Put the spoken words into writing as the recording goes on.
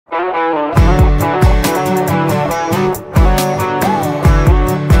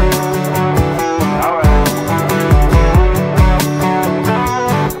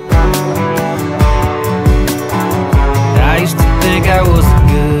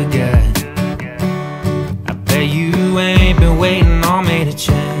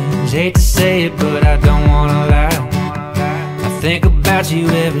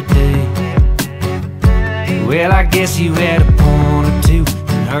guess you had a point or two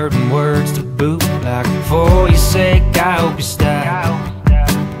and hurting words to boot. Like, for your sake, I hope you stop.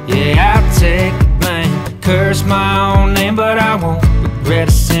 Yeah, I'll take the blame, curse my own name, but I won't regret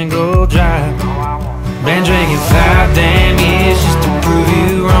a single drop. Been drinking 5 damn years just to prove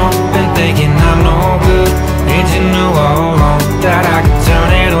you wrong. Been thinking I'm no good, ain't you know all along that I could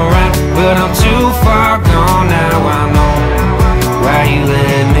turn it around, but I'm too far gone now. I know why you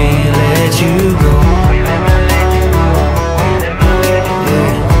let me let you go.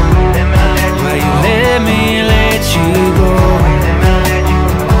 Yeah. Why you let me let you go.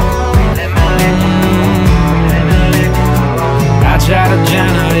 I try to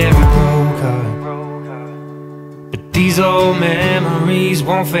drown out every broke heart, but these old memories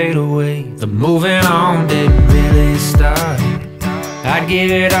won't fade away. The moving on didn't really start. I'd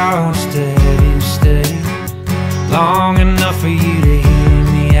give it all just to have you stay long enough for you to hear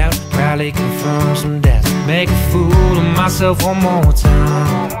me out. Probably confirm some doubts, make a fool of myself one more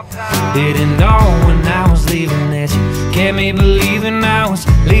time. Didn't know when I was leaving that you kept me believing I was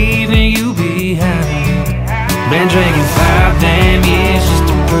leaving you behind. Been drinking 5 damn years just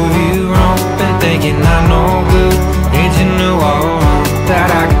to prove you wrong. Been thinking I'm no good, ain't you know all along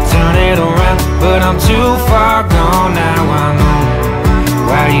that I could turn it around, but I'm too far gone now. I know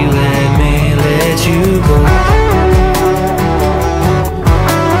why you let